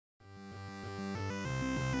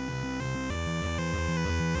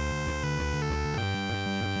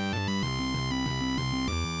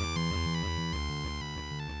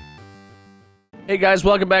Hey guys,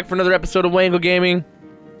 welcome back for another episode of Wangle Gaming.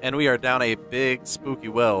 And we are down a big spooky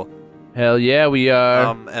well. Hell yeah, we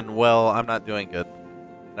are. And well, I'm not doing good.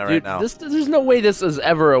 Not Dude, right now. there's no way this is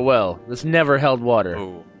ever a well. This never held water.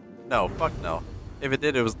 Ooh. No, fuck no. If it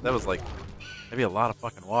did, that was like maybe a lot of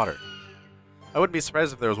fucking water. I wouldn't be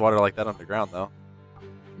surprised if there was water like that underground though.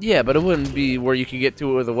 Yeah, but it wouldn't be where you could get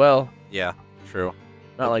to it with a well. Yeah, true.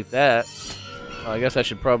 Not like that. Well, I guess I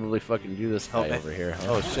should probably fucking do this guy Oh, over here. Huh?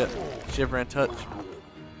 Oh shit. Shiver and touch.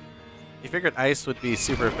 You figured ice would be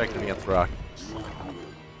super effective against rock.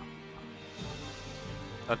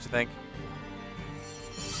 Don't you think?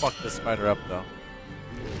 Fuck this spider up though.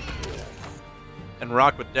 And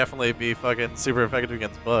rock would definitely be fucking super effective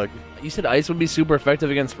against bug. You said ice would be super effective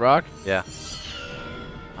against rock? Yeah.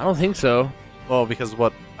 I don't think so. Well, because of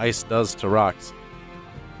what ice does to rocks.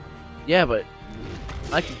 Yeah, but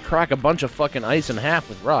I could crack a bunch of fucking ice in half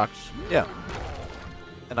with rocks. Yeah.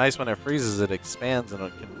 And ice, when it freezes, it expands and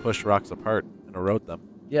it can push rocks apart and erode them.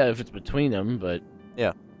 Yeah, if it's between them, but...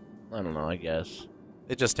 Yeah. I don't know, I guess.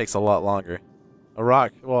 It just takes a lot longer. A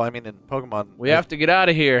rock, well, I mean, in Pokemon... We have to get out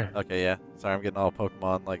of here. Okay, yeah. Sorry, I'm getting all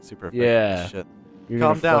Pokemon, like, super effective Yeah. and shit. You're Calm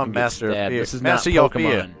gonna down, fucking get Master of stabbed. Fear. This is Master not your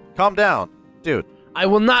Pokemon. fear. Calm down. Dude, I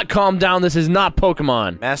will not calm down. This is not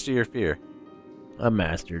Pokemon. master your fear. I'm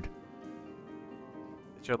mastered.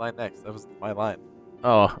 It's your line next. That was my line.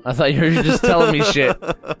 Oh, I thought you were just telling me shit.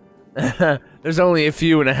 There's only a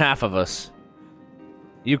few and a half of us.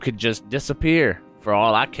 You could just disappear, for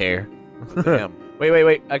all I care. Damn.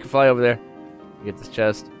 Wait. I can fly over there. Get this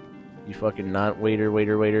chest. You fucking not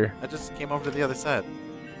waiter. I just came over to the other side.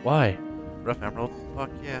 Why? Rough Emerald. Fuck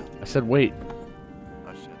yeah. I said wait.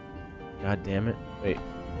 Oh, shit. God damn it. Wait.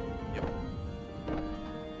 Yep.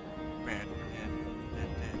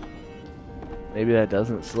 Maybe that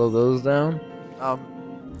doesn't slow those down?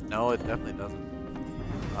 No, it definitely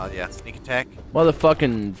doesn't. Yeah, sneak attack.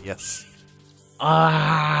 Motherfucking... Yes.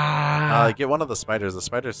 Ah! Get one of the spiders. The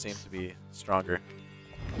spiders seem to be stronger.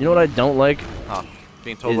 You know what I don't like? Huh.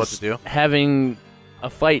 Being told what to do? Having a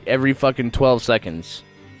fight every fucking 12 seconds.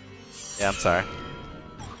 Yeah, I'm sorry.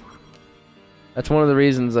 That's one of the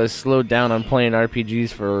reasons I slowed down on playing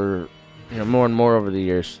RPGs for, more and more over the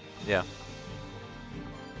years. Yeah.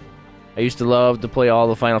 I used to love to play all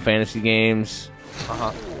the Final Fantasy games.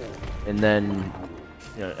 Uh-huh. And then,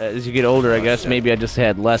 as you get older, I guess maybe I just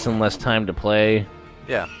had less and less time to play.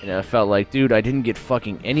 Yeah. And I felt like, dude, I didn't get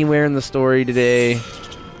fucking anywhere in the story today.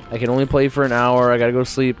 I can only play for an hour. I gotta go to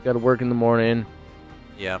sleep. Gotta work in the morning.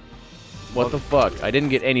 Yeah. What the fuck? I didn't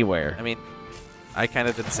get anywhere. I mean, I kind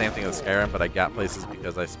of did the same thing with Skyrim, but I got places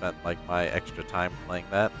because I spent, like, my extra time playing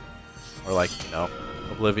that. Or, like,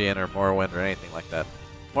 Oblivion or Morrowind or anything like that.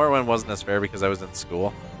 Morrowind wasn't as fair because I was in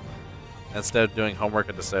school. Instead of doing homework,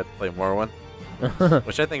 I decided to play Morrowind.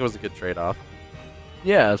 Which I think was a good trade-off.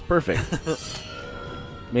 Yeah, it's perfect.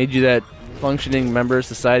 Made you that functioning member of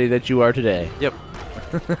society that you are today. Yep.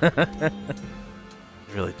 It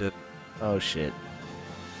really did. Oh, shit.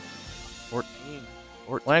 14.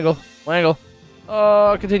 Wangle.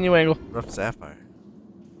 Oh, continue, Wangle. Rough Sapphire.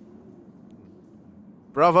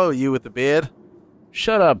 Bravo, you with the beard.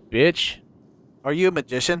 Shut up, bitch. Are you a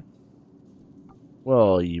magician?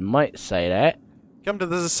 Well, you might say that. Come to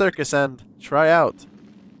the circus and try out.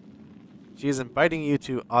 She is inviting you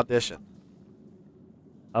to audition.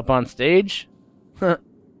 Up on stage? Fuck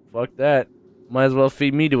that. Might as well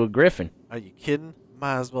feed me to a griffin. Are you kidding?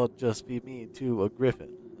 Might as well just feed me to a griffin.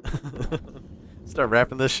 Start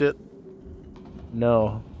rapping this shit.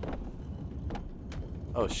 No.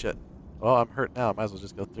 Oh shit. Well, I'm hurt now. Might as well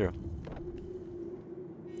just go through.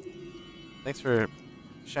 Thanks for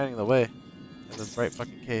shining the way in this bright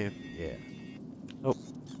fucking cave. Yeah. Oh.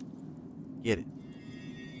 Get it.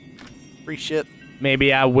 Free shit.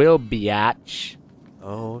 Maybe I will, biatch.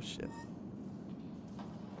 Oh shit.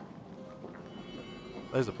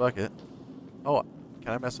 There's a bucket. Oh,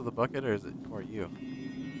 can I mess with the bucket or is it for you?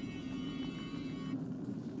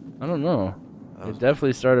 I don't know. That It was-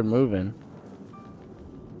 definitely started moving.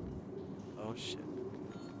 Oh shit.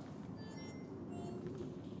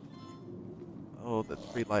 Oh, that's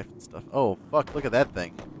free life and stuff. Oh, fuck, look at that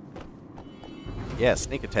thing. Yeah,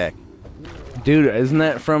 sneak attack. Dude, isn't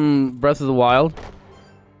that from Breath of the Wild?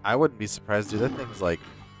 I wouldn't be surprised, dude. That thing's like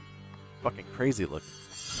fucking crazy looking.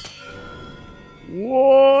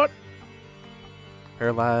 What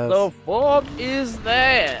Paralyzed. the fuck is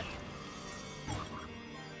that?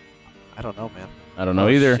 I don't know, man. I don't know Oh,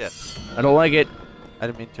 either. Shit. I don't like it. I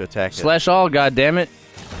didn't mean to attack it. Slash all, goddammit.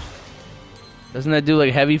 Doesn't that do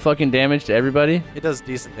like heavy fucking damage to everybody? It does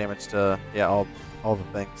decent damage to, yeah, all the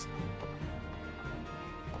things.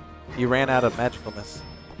 You ran out of magicalness.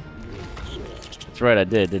 that's right, I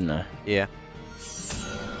did, didn't I? Yeah.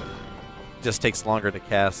 Just takes longer to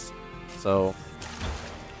cast, so...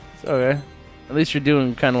 It's okay. At least you're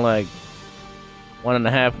doing kind of like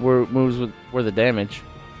 1.5 moves with worth of damage.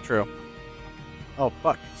 True. Oh,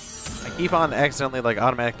 fuck. I keep on accidentally, like,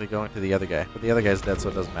 automatically going to the other guy. But the other guy's dead, so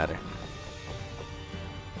it doesn't matter.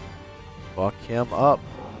 Fuck him up.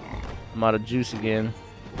 I'm out of juice again.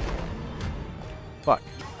 Fuck.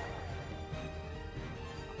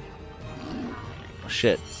 Oh,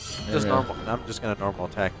 shit. Just normal. I'm just gonna normal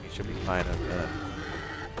attack. He should be fine in a minute.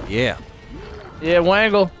 Yeah. Yeah,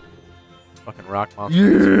 Wangle. Fucking rock monster.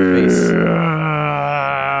 Yeah. Face.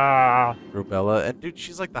 Rubella. And dude,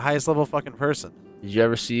 she's like the highest level fucking person. Did you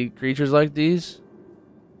ever see creatures like these?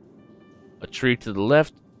 A tree to the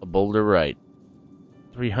left, a boulder right.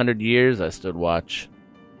 300 years I stood watch.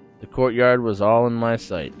 The courtyard was all in my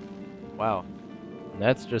sight. Wow.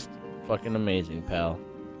 That's just fucking amazing, pal.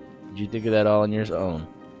 Did you think of that all on your own?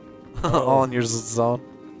 All in your zone.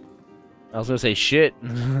 I was gonna say shit.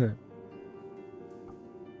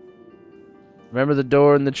 Remember the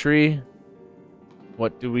door in the tree?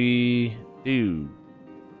 What do we do?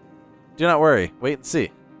 Do not worry. Wait and see.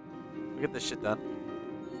 We'll get this shit done.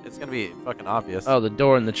 It's gonna be fucking obvious. Oh, the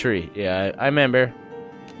door in the tree. Yeah, I remember.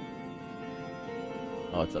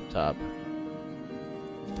 Oh, it's up top.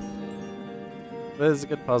 But it's a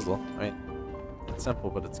good puzzle. I mean, it's simple,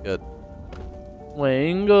 but it's good.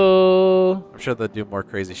 Wangle. I'm sure they'll do more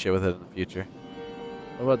crazy shit with it in the future.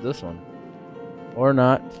 What about this one? Or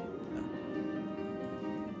not?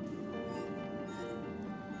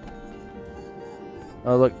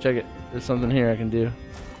 Oh, look, check it. There's something here I can do.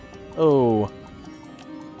 Oh.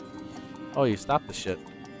 Oh, you stopped the shit.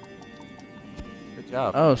 Good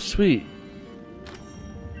job. Oh, sweet.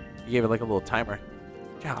 You gave it like a little timer.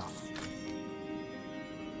 Good job.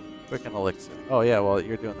 Quick and elixir. Oh, yeah, well,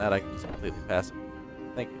 you're doing that. I can just completely pass it.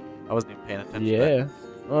 Thank you. I wasn't even paying attention to Yeah.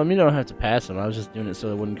 Well, I mean, you don't have to pass them. I was just doing it so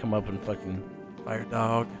it wouldn't come up and fucking that. Fire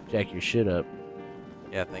dog. jack your shit up.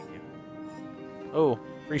 Yeah, thank you. Oh,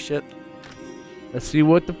 free shit. Let's see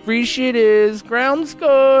what the free shit is. Ground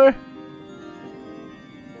score.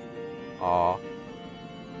 Aw.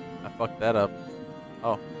 I fucked that up.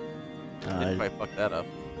 Oh. I I didn't quite fuck that up.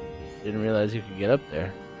 didn't realize you could get up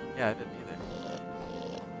there. Yeah, I didn't either.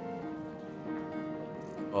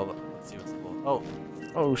 Well, let's see what's cool. Oh,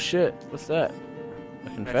 Oh shit! What's that? A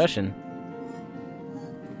confession.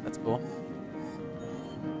 that's cool.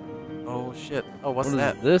 Oh, shit. Oh, what's What is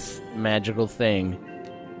that? this magical thing?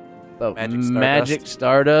 Oh, Magic Stardust? magic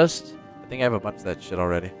stardust. I think I have a bunch of that shit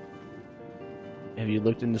already. Have you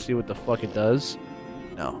looked in to see what the fuck it does?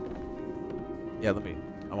 No. Yeah,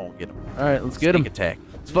 I won't get him. All right, let's get him. Sneak attack.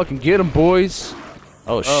 Let's fucking get him, boys.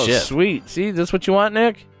 Oh, Oh, shit. sweet. See, this what you want,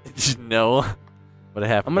 Nick? No. But it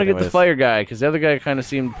happened. I'm gonna get the anyways. fire guy because the other guy kind of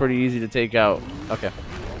seemed pretty easy to take out. Okay.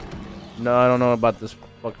 No, I don't know about this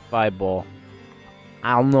fucking fireball.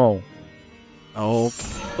 I don't know. Oh,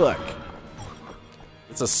 fuck.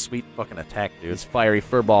 It's a sweet fucking attack, dude. This fiery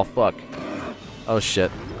furball fuck. Oh, shit.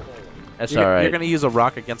 That's You're, alright. you're gonna use a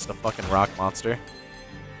rock against a fucking rock monster?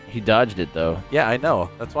 He dodged it though. Yeah, I know.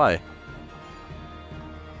 That's why.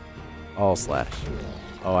 All slash.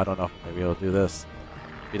 Oh, I don't know. Maybe he'll do this.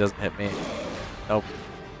 If he doesn't hit me. Nope.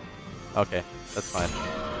 Okay, that's fine.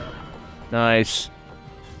 Nice.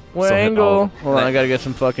 So hit Wangle. all- Hold on, that- I gotta get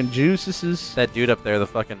some fucking juices. That dude up there, the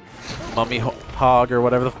fucking mummy hog or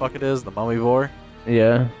whatever the fuck it is, the mummy vor.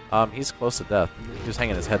 Yeah. He's close to death. He was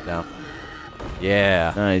hanging his head down.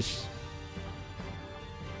 Yeah. Nice.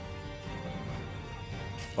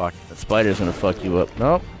 Fuck. That spider's gonna fuck you up.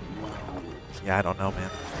 Nope. Yeah, I don't know, man.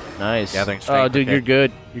 Nice. Gathering Oh, strength, dude, okay. you're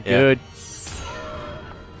good. You're Yeah. good.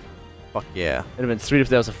 Fuck yeah. It'd have been sweet if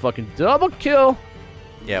that was a fucking double kill.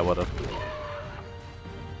 Yeah, would've.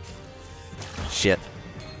 Shit.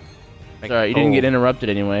 It's alright, you didn't get interrupted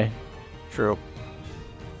anyway. True.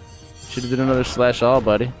 Should have did another slash all,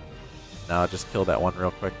 buddy. No, just kill that one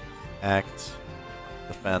real quick. Act.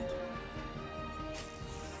 Defend.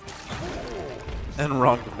 And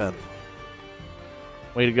wrong defend.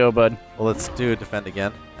 Way to go, bud. Well, let's do defend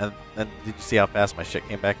again. And then did you see how fast my shit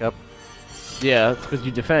came back up? Yeah, it's because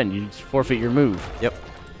you defend. You just forfeit your move. Yep.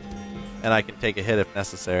 And I can take a hit if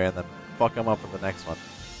necessary and then fuck him up with the next one.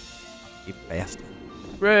 You bastard.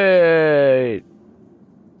 Great.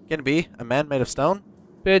 Can it be a man made of stone?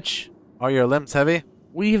 Bitch, Are your limbs heavy?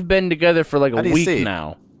 we've been together for like How a do you week see?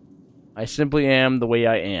 now. I simply am the way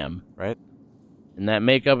I am. Right? And that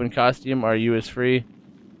makeup and costume, are you as free?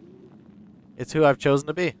 It's who I've chosen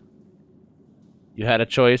to be. You had a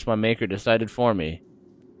choice, my maker decided for me.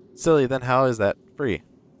 Silly, then how is that free?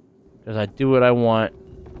 Because I do what I want,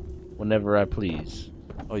 whenever I please.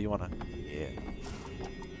 Oh, you wanna? Yeah.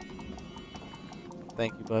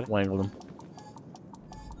 Thank you, buddy. Wangle them.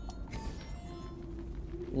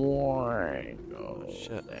 Wangle. Oh,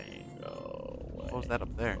 shit. Wangle. What was that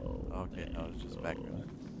up there? Oh, okay, no, it's just back there.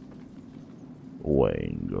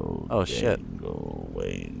 Wangle. Oh, shit. Wangle.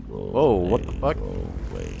 Whoa, what the fuck?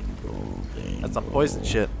 Wangle. That's some poison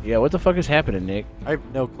shit. Yeah, what the fuck is happening, Nick? I have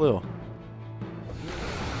no clue.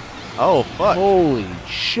 Oh, fuck. Holy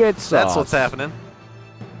shit sauce. That's what's happening.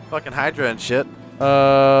 Fucking Hydra and shit.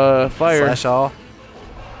 Fire. Slash all.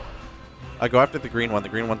 I go after the green one. The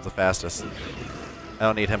green one's the fastest. I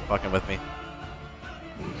don't need him fucking with me.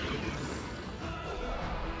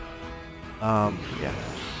 Yeah.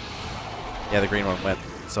 Yeah, the green one went.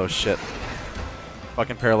 So shit.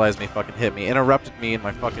 Fucking paralyzed me, fucking hit me. Interrupted me in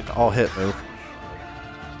my fucking all-hit move.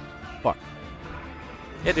 Fuck.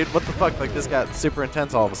 Yeah, dude, what the fuck? Like, this got super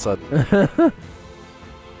intense all of a sudden.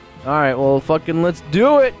 Alright, well, fucking let's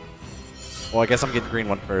do it! Well, I guess I'm getting green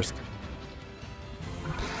one first.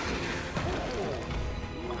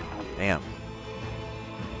 Damn.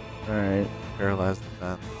 Alright. Paralyzed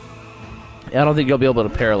defense. I don't think you'll be able to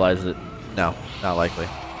paralyze it. No, not likely.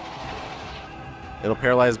 It'll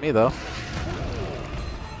paralyze me, though.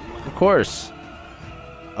 Of course.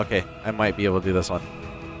 Okay, I might be able to do this one.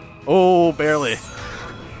 Oh, barely.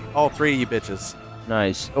 All three of you bitches.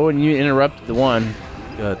 Nice. Oh, and you interrupted the one.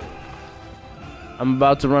 Good. I'm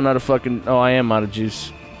about to run out of fucking... Oh, I am out of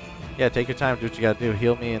juice. Yeah, take your time, do what you gotta do.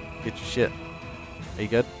 Heal me and get your shit. Are you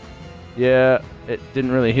good? Yeah, it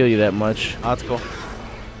didn't really heal you that much. Oh, that's cool.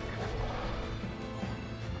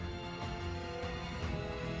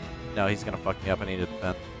 No, he's gonna fuck me up. I need to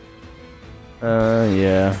defend.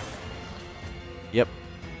 Yeah. Yep.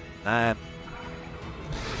 9.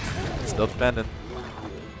 Still defending.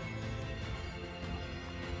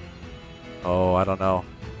 Oh, I don't know.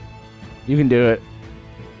 You can do it.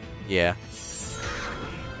 Yeah.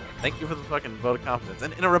 Thank you for the fucking vote of confidence.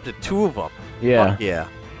 And interrupted 2 of them. Yeah. Fuck yeah.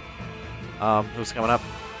 Who's coming up?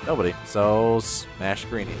 Nobody. So, smash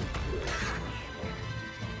Greenie.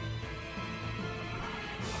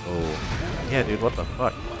 Oh. Yeah, dude, what the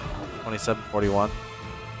fuck? 2741.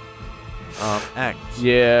 Act.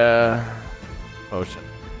 Yeah. Potion.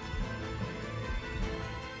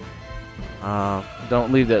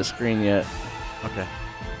 Don't leave that screen yet. Okay.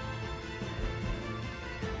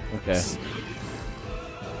 Okay.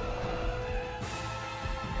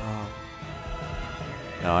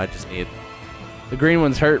 No, I just need... The green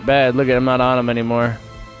one's hurt bad. Look at him, not on him anymore.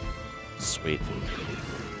 Sweet.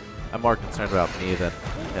 I'm more concerned about me than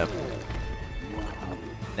him.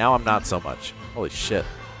 Now I'm not so much. Holy shit.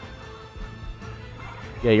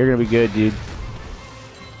 Yeah, you're gonna be good, dude.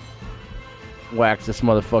 Wax this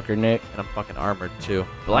motherfucker, Nick. And I'm fucking armored, too.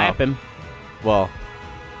 Blap him. Well,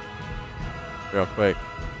 real quick,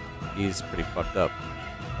 he's pretty fucked up.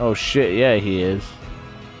 Oh shit, yeah, he is.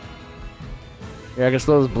 Yeah, I can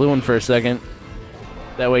slow this blue one for a second.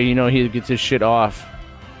 That way, you know, he gets his shit off.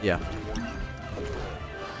 Yeah.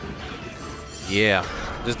 Yeah.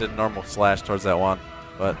 Just did a normal slash towards that one,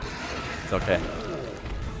 but it's okay.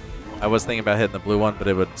 I was thinking about hitting the blue one, but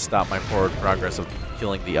it would stop my forward progress of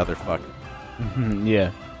killing the other fuck.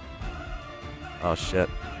 Yeah. Oh, shit.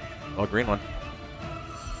 Oh, green one.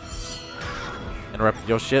 Interrupted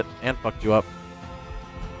your shit and fucked you up.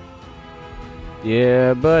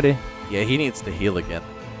 Yeah, buddy. Yeah, he needs to heal again.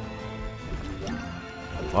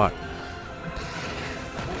 Fuck.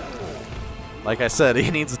 Like I said,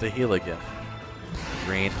 he needs to heal again.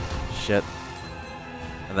 Green. Shit.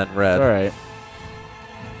 And then red. Alright.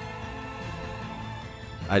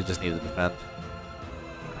 I just need to defend.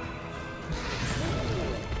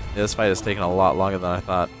 Yeah, this fight is taking a lot longer than I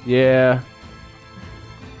thought. Yeah.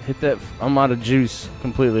 Hit that. I'm out of juice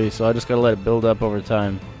completely, so I just gotta let it build up over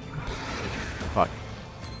time. Fuck.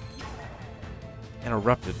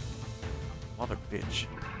 Interrupted. Mother bitch.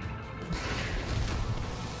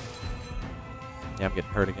 Yeah, I'm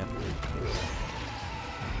getting hurt again.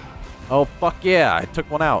 Oh, fuck yeah. I took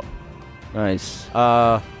one out. Nice.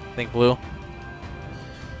 Think blue.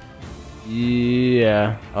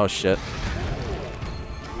 Yeah. Oh, shit.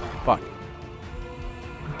 Fuck.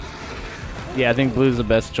 Yeah, I think blue's the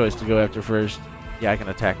best choice to go after first. Yeah, I can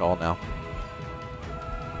attack all now.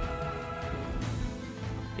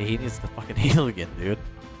 Yeah, he needs to fucking heal again, dude.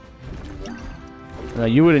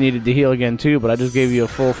 You would have needed to heal again too, but I just gave you a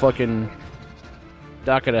full fucking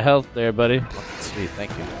docket of health there, buddy. Fucking sweet,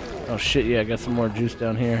 thank you. Oh shit, yeah, I got some more juice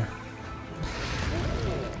down here.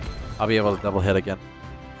 I'll be able to double hit again.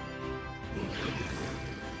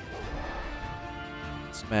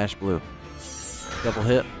 Smash blue. Double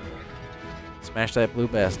hit. Smash that blue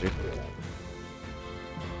bastard.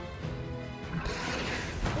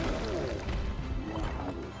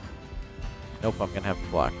 Nope, I'm gonna have to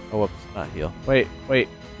block. Oh, whoops, not heal. Wait.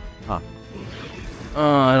 Huh.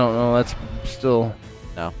 I don't know. That's still.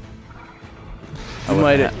 No. You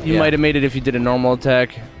might have made it if you did a normal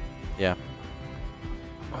attack. Yeah.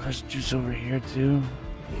 Oh, there's juice over here too.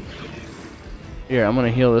 Here, I'm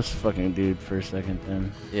gonna heal this fucking dude for a second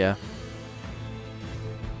then. Yeah.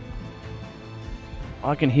 Oh,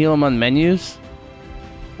 I can heal him on menus?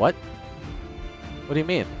 What? What do you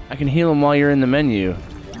mean? I can heal him while you're in the menu.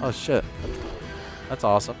 Oh shit. That's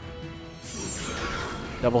awesome.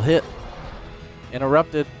 Double hit.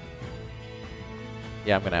 Interrupted.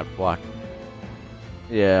 Yeah, I'm gonna have to block.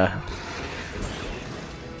 Yeah.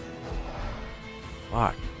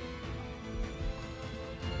 Fuck.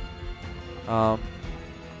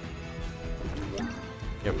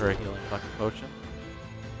 Give her a healing fucking potion.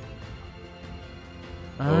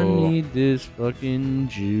 I need this fucking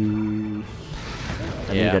juice.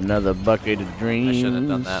 I Yeah. need another bucket of dreams. I should have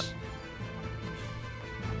done that.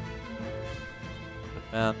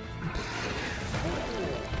 Defend.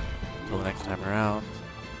 Until the next time around.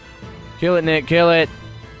 Kill it, Nick. Kill it.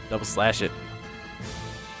 Double slash it.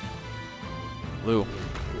 Blue.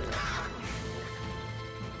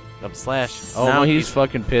 Double slash. Oh, now look, he's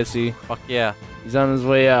fucking pissy. Fuck yeah. He's on his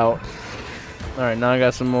way out. Alright, now I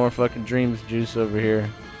got some more fucking dreams juice over here.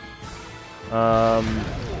 I'll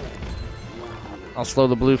slow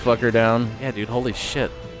the blue fucker down. Yeah, dude, holy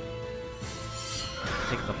shit.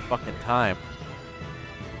 Take the fucking time.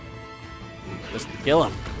 Just kill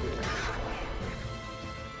him.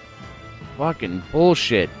 Fucking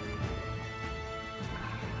bullshit.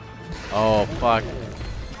 Oh, fuck.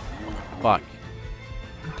 Fuck.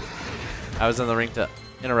 I was in the ring to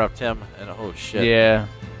interrupt him, and oh shit. Yeah.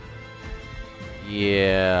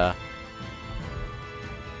 Yeah.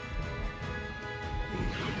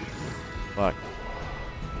 Fuck.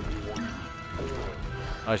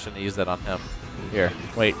 I shouldn't have used that on him. Here,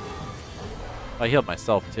 wait. I healed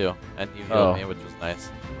myself too, and you healed me, which was nice.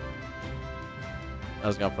 I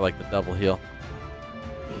was going for like the double heal.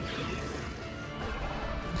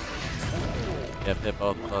 Yep, hit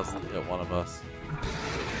both of us, and hit one of us.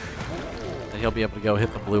 And he'll be able to go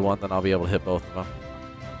hit the blue one, then I'll be able to hit both of them.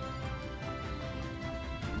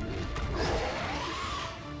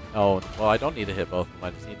 Oh, well, I don't need to hit both of them.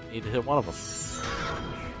 I just need to hit one of them.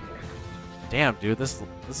 Damn, dude, this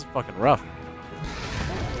is fucking rough.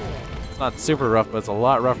 It's not super rough, but it's a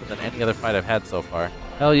lot rougher than any other fight I've had so far.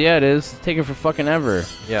 Hell yeah, it is. It's taking for fucking ever.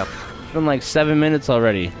 Yeah. It's been like 7 minutes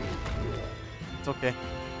already. It's okay.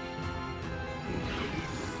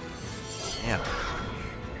 Damn.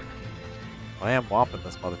 I am whopping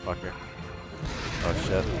this motherfucker. Oh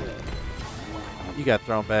shit. You got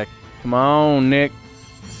thrown back. Come on, Nick.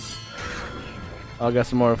 I got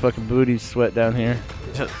some more fucking booty sweat down here.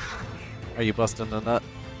 Are you busting the nut?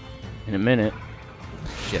 In a minute.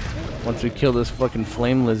 Shit. Once we kill this fucking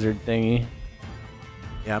flame lizard thingy.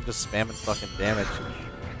 Yeah, I'm just spamming fucking damage.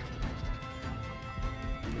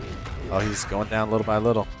 Oh, he's going down little by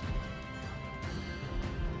little.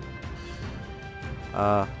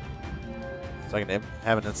 So I can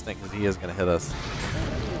have an instinct because he is going to hit us.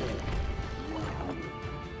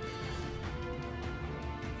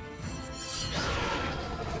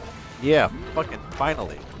 Yeah, fucking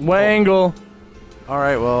finally. Wangle!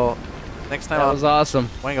 Alright, well, next time That was awesome.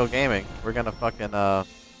 Wangle Gaming, we're going to fucking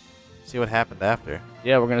see what happened after.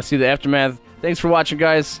 Yeah, we're gonna see the aftermath. Thanks for watching,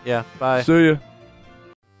 guys. Yeah, bye. See ya.